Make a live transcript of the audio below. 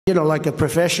you know, like a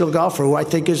professional golfer who I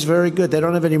think is very good. They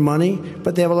don't have any money,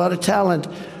 but they have a lot of talent.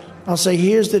 I'll say,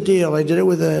 here's the deal. I did it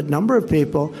with a number of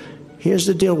people. Here's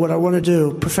the deal, what I want to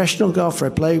do. Professional golfer, I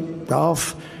play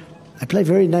golf. I play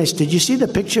very nice. Did you see the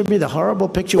picture of me, the horrible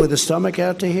picture with the stomach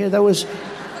out to here? That was...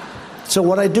 So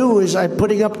what I do is I'm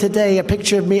putting up today a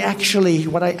picture of me actually,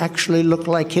 what I actually look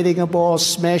like, hitting a ball,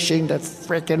 smashing the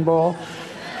frickin' ball.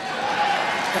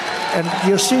 And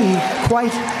you'll see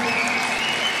quite...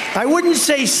 I wouldn't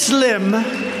say slim.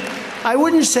 I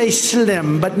wouldn't say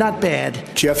slim, but not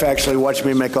bad. Jeff actually watched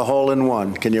me make a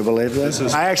hole-in-one. Can you believe this?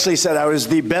 I actually said I was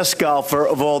the best golfer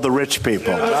of all the rich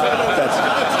people.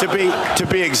 To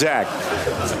be exact.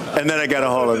 And then I got a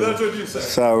hole-in-one.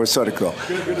 So it was sort of cool.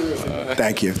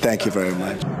 Thank you. Thank you very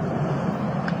much.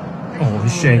 Oh, he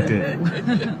shanked it.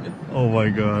 Oh my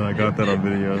God, I got that on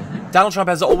video. Donald Trump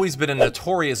has always been a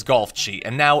notorious golf cheat,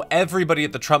 and now everybody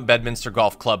at the Trump Bedminster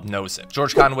Golf Club knows it.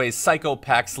 George Conway's Psycho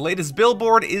Pac's latest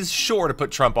billboard is sure to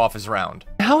put Trump off his round.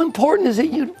 How important is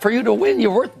it for you to win?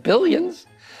 You're worth billions.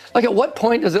 Like, at what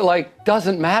point does it, like,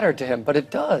 doesn't matter to him? But it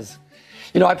does.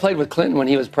 You know, I played with Clinton when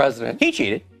he was president. He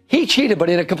cheated. He cheated, but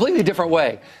in a completely different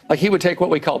way. Like, he would take what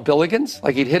we call billigans,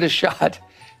 like he'd hit a shot,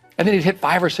 and then he'd hit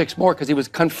 5 or 6 more because he was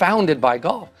confounded by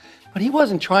golf. But he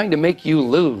wasn't trying to make you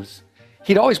lose.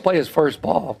 He'd always play his first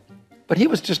ball, but he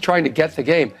was just trying to get the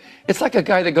game. It's like a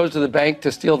guy that goes to the bank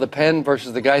to steal the pen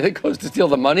versus the guy that goes to steal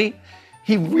the money.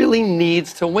 He really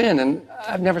needs to win, and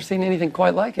I've never seen anything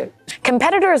quite like it.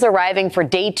 Competitors arriving for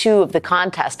day 2 of the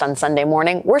contest on Sunday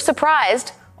morning were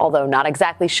surprised, although not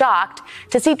exactly shocked,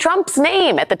 to see Trump's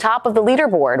name at the top of the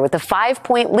leaderboard with a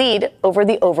 5-point lead over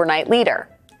the overnight leader.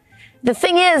 The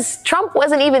thing is, Trump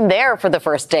wasn't even there for the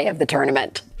first day of the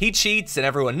tournament. He cheats, and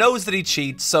everyone knows that he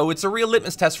cheats, so it's a real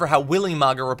litmus test for how willing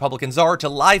MAGA Republicans are to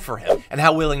lie for him, and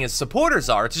how willing his supporters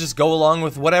are to just go along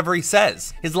with whatever he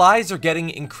says. His lies are getting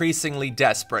increasingly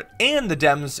desperate, and the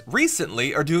Dems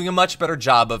recently are doing a much better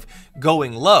job of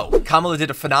going low. Kamala did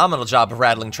a phenomenal job of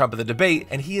rattling Trump in the debate,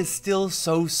 and he is still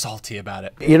so salty about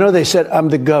it. You know, they said I'm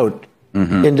the GOAT.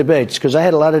 In debates, because I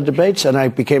had a lot of debates and I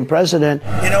became president.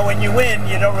 You know, when you win,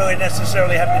 you don't really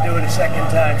necessarily have to do it a second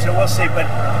time, so we'll see.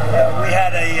 But I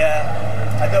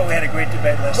thought we had a great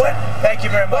debate last night. Thank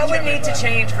you very much. What would need to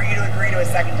change for you to agree to a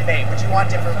second debate? Would you want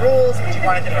different rules? Would you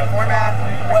want a different format?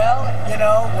 Well, you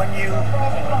know, when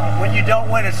you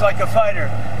don't win, it's like a fighter.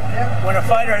 When a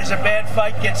fighter has a bad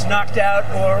fight, gets knocked out,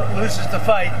 or loses the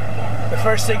fight, the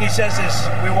first thing he says is,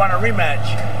 we want a rematch.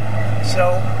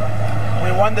 So we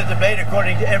won the debate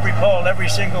according to every poll, every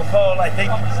single poll. I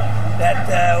think that,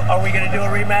 are we going to do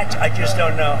a rematch? I just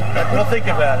don't know. But we'll think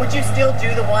about it. Would you still do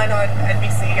the one on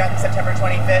NBC on September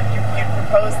 25th? You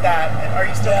proposed that. Are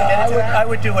you still committed to that? I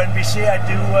would do NBC. I'd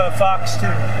do Fox too.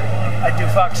 I'd do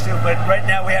Fox too. But right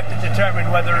now we have to determine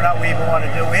whether or not we even want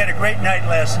to do it. We had a great night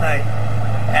last night.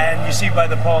 And you see by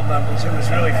the poll numbers, it was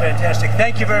really fantastic.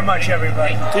 Thank you very much,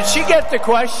 everybody. Did she get the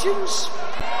questions?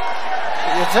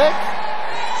 You think?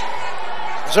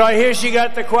 So I hear she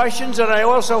got the questions, and I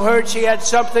also heard she had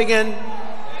something in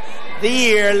the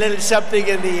ear, a little something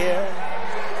in the ear.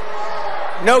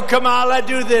 No, Kamala,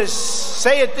 do this.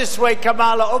 Say it this way,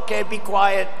 Kamala. Okay, be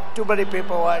quiet. Too many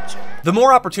people watching. The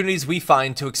more opportunities we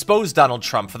find to expose Donald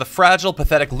Trump for the fragile,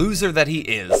 pathetic loser that he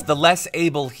is, the less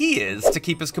able he is to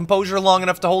keep his composure long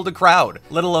enough to hold a crowd,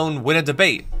 let alone win a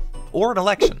debate or an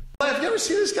election. Have you ever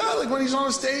seen this guy? Like, when he's on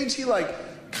the stage, he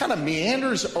kind of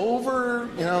meanders over,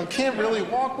 you know, can't really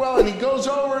walk well, and he goes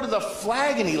over to the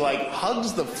flag and he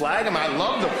hugs the flag. I mean, I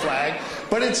love the flag,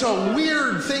 but it's a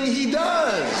weird thing he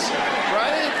does,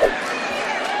 right?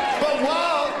 But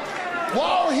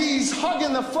while he's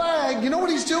hugging the flag, you know what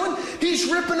he's doing?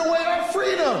 He's ripping away our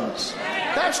freedoms.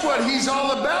 That's what he's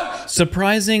all about.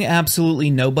 Surprising absolutely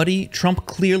nobody, Trump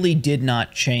clearly did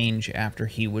not change after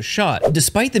he was shot.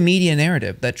 Despite the media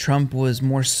narrative that Trump was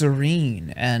more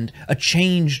serene and a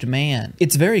changed man,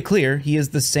 it's very clear he is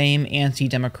the same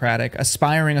anti-democratic,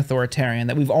 aspiring authoritarian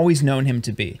that we've always known him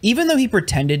to be. Even though he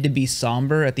pretended to be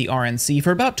somber at the RNC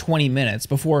for about 20 minutes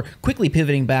before quickly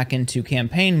pivoting back into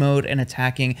campaign mode and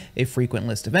attacking a frequent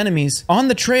list of enemies, on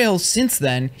the trail since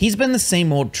then, he's been the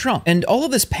same old Trump. And all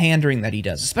of this pandering that he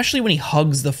does, especially when he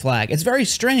hugs the flag, it's very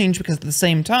strange because at the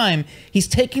same time, he's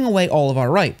taking away all of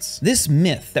our rights. This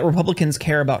myth that Republicans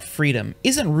care about freedom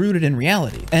isn't rooted in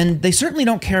reality, and they certainly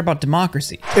don't care about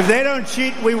democracy. If they don't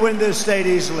cheat, we win this state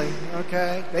easily,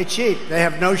 okay? They cheat. They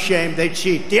have no shame. They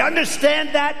cheat. Do you understand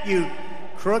that, you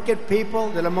crooked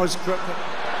people? They're the most crooked.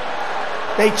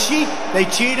 They cheat. They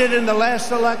cheated in the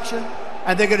last election.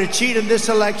 and they're going to cheat in this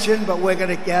election, but we're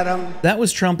going to get them. That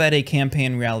was Trump at a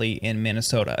campaign rally in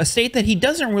Minnesota, a state that he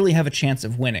doesn't really have a chance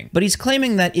of winning. But he's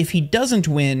claiming that if he doesn't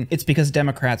win, it's because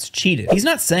Democrats cheated. He's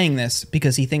not saying this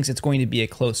because he thinks it's going to be a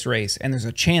close race and there's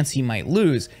a chance he might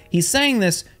lose. He's saying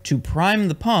this to prime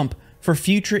the pump for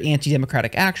future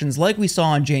anti-democratic actions like we saw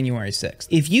on January 6th.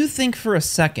 If you think for a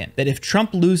second that if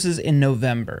Trump loses in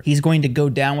November, he's going to go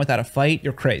down without a fight,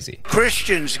 you're crazy.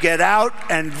 Christians, get out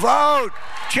and vote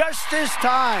just this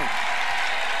time.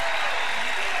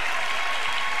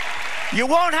 You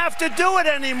won't have to do it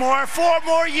anymore. 4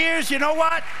 more years, you know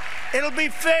what? It'll be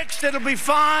fixed, it'll be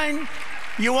fine.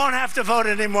 You won't have to vote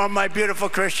anymore, my beautiful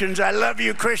Christians. I love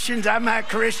you, Christians. I'm a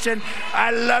Christian. I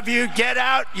love you. Get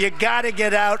out. You got to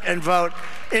get out and vote.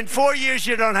 In 4 years,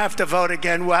 you don't have to vote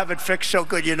again. We'll have it fixed so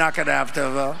good you're not going to have to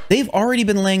vote. They've already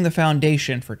been laying the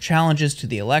foundation for challenges to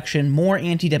the election, more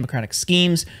anti-democratic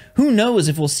schemes. Who knows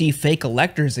if we'll see fake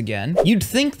electors again? You'd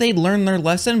think they'd learn their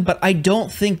lesson, but I don't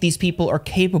think these people are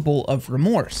capable of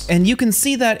remorse. And you can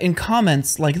see that in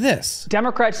comments like this.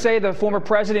 Democrats say the former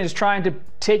president is trying to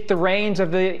take the reins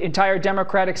of the entire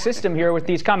democratic system here with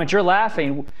these comments. You're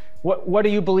laughing. What do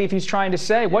you believe he's trying to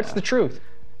say? What's the truth?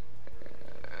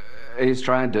 He's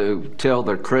trying to tell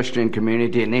the Christian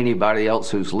community and anybody else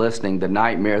who's listening the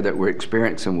nightmare that we're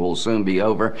experiencing will soon be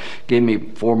over. Give me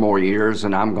 4 more years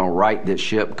and I'm going to right this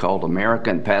ship called America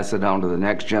and pass it on to the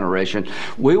next generation.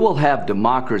 We will have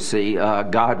democracy,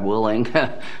 God willing,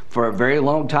 for a very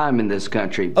long time in this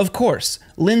country. Of course,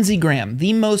 Lindsey Graham,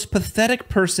 the most pathetic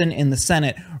person in the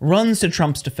Senate, runs to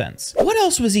Trump's defense. What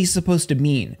else was he supposed to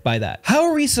mean by that? How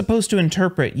are we supposed to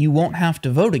interpret you won't have to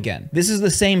vote again? This is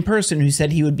the same person who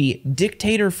said he would be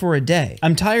dictator for a day.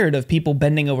 I'm tired of people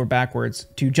bending over backwards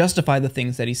to justify the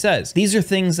things that he says. These are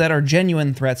things that are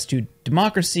genuine threats to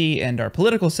democracy and our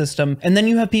political system, and then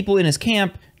you have people in his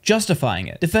camp justifying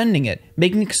it, defending it,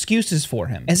 making excuses for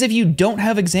him, as if you don't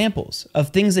have examples of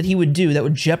things that he would do that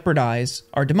would jeopardize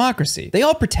our democracy. They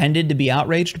all pretended to be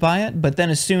outraged by it, but then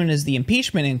as soon as the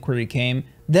impeachment inquiry came,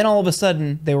 then all of a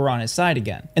sudden they were on his side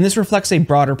again. And this reflects a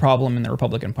broader problem in the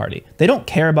Republican Party. They don't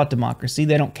care about democracy,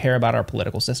 they don't care about our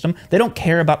political system, they don't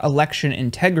care about election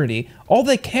integrity. All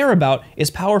they care about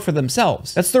is power for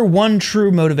themselves. That's their one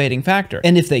true motivating factor.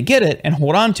 And if they get it and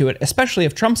hold on to it, especially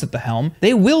if Trump's at the helm,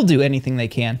 they will do anything they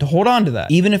can to hold on to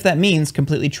that, even if that means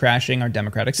completely trashing our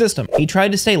democratic system. He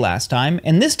tried to stay last time,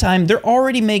 and this time they're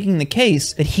already making the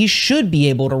case that he should be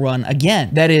able to run again.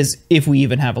 That is, if we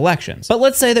even have elections. But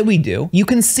let's say that we do. You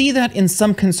can see that in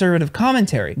some conservative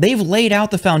commentary. They've laid out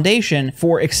the foundation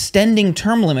for extending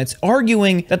term limits,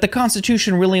 arguing that the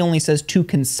Constitution really only says 2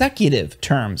 consecutive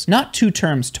terms, not 2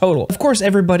 terms total. Of course,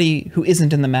 everybody who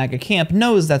isn't in the MAGA camp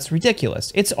knows that's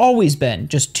ridiculous. It's always been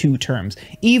just 2 terms,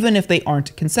 even if they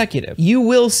aren't consecutive. You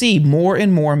will see more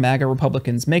and more MAGA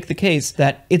Republicans make the case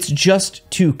that it's just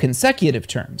 2 consecutive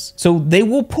terms. So they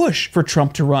will push for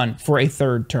Trump to run for a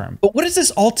 3rd term. But what does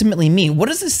this ultimately mean? What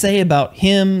does this say about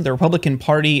him, the Republican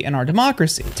Party, and our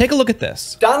democracy? Take a look at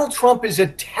this. Donald Trump is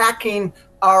attacking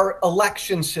our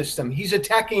election system. He's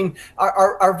attacking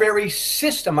our very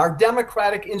system, our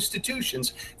democratic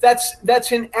institutions.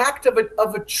 That's an act of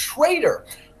a traitor.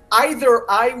 Either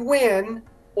I win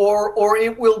or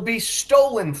it will be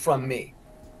stolen from me.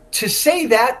 To say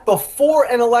that before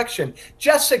an election,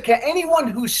 Jessica, anyone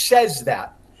who says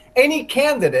that, any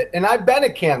candidate, and I've been a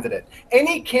candidate,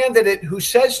 any candidate who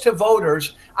says to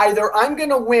voters, either I'm going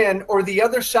to win or the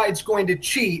other side's going to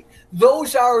cheat,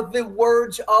 those are the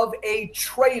words of a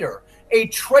traitor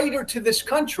to this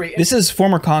country. This is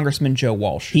former Congressman Joe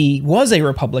Walsh. He was a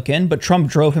Republican, but Trump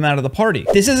drove him out of the party.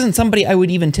 This isn't somebody I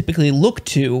would even typically look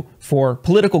to for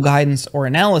political guidance or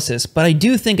analysis, but I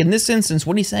do think in this instance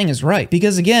what he's saying is right.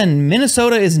 Because again,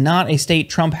 Minnesota is not a state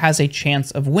Trump has a chance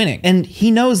of winning. And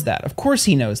he knows that. Of course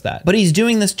he knows that. But he's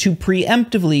doing this to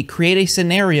preemptively create a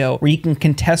scenario where he can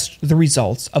contest the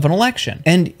results of an election.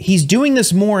 And he's doing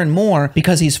this more and more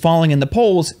because he's falling in the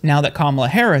polls now that Kamala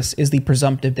Harris is the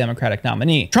presumptive Democratic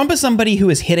nominee. Trump is somebody who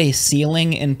has hit a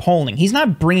ceiling in polling. He's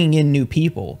not bringing in new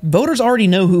people. Voters already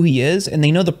know who he is and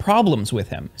they know the problems with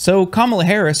him. So Kamala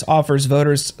Harris offers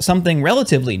voters something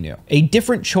relatively new, a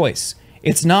different choice.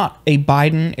 It's not a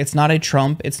Biden, it's not a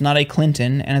Trump, it's not a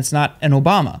Clinton, and it's not an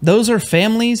Obama. Those are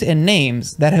families and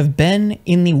names that have been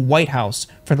in the White House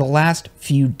for for the last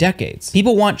few decades.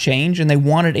 People want change and they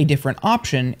wanted a different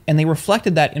option, and they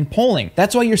reflected that in polling.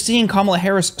 That's why you're seeing Kamala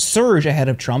Harris surge ahead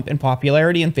of Trump in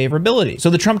popularity and favorability. So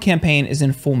the Trump campaign is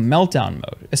in full meltdown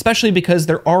mode, especially because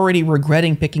they're already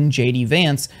regretting picking J.D.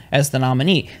 Vance as the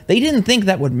nominee. They didn't think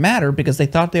that would matter because they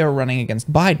thought they were running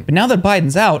against Biden. But now that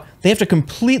Biden's out, they have to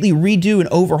completely redo and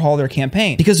overhaul their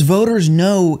campaign because voters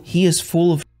know he is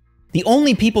full of. The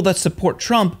only people that support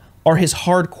Trump are his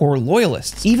hardcore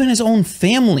loyalists. Even his own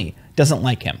family doesn't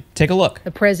like him. Take a look. The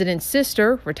president's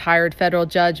sister, retired federal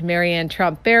judge Marianne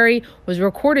Trump Berry, was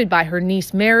recorded by her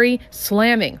niece Mary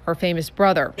slamming her famous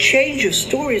brother. Change of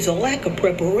story is a lack of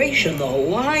preparation, the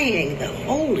lying, the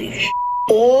holy shit.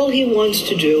 All he wants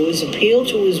to do is appeal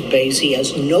to his base. He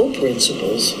has no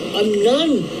principles.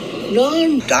 None.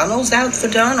 Donald's out for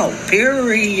Donald,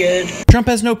 period. Trump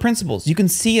has no principles. You can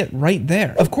see it right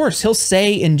there. Of course, he'll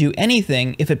say and do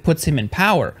anything if it puts him in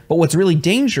power. But what's really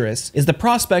dangerous is the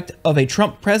prospect of a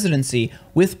Trump presidency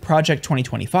with Project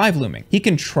 2025 looming. He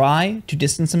can try to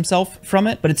distance himself from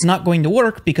it, but it's not going to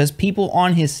work because people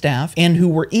on his staff and who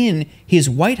were in his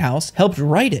White House helped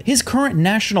write it. His current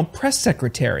national press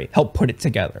secretary helped put it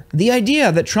together. The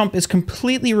idea that Trump is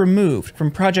completely removed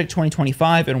from Project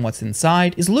 2025 and what's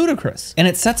inside is ludicrous, and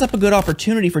it sets up a good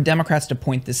opportunity for Democrats to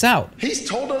point this out. He's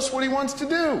told us what he wants to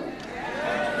do.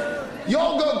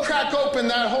 Y'all go crack open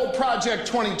that whole Project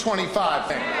 2025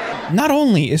 thing. Not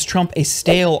only is Trump a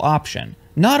stale option,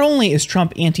 not only is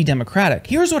Trump anti-democratic,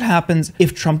 here's what happens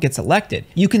if Trump gets elected.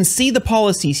 You can see the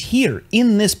policies here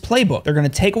in this playbook. They're going to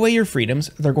take away your freedoms.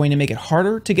 They're going to make it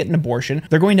harder to get an abortion.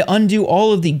 They're going to undo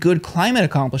all of the good climate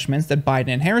accomplishments that Biden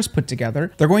and Harris put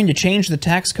together. They're going to change the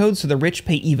tax code so the rich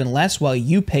pay even less while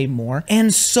you pay more,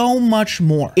 and so much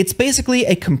more. It's basically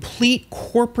a complete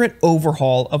corporate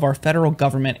overhaul of our federal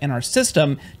government and our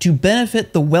system to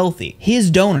benefit the wealthy,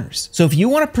 his donors. So if you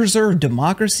want to preserve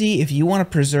democracy, if you want to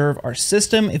preserve our system,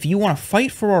 if you want to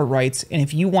fight for our rights, and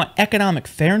if you want economic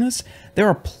fairness, there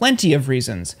are plenty of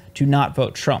reasons to not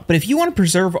vote Trump. But if you want to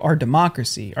preserve our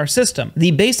democracy, our system,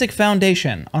 the basic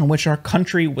foundation on which our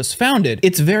country was founded,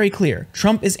 it's very clear.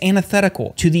 Trump is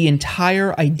antithetical to the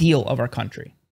entire ideal of our country.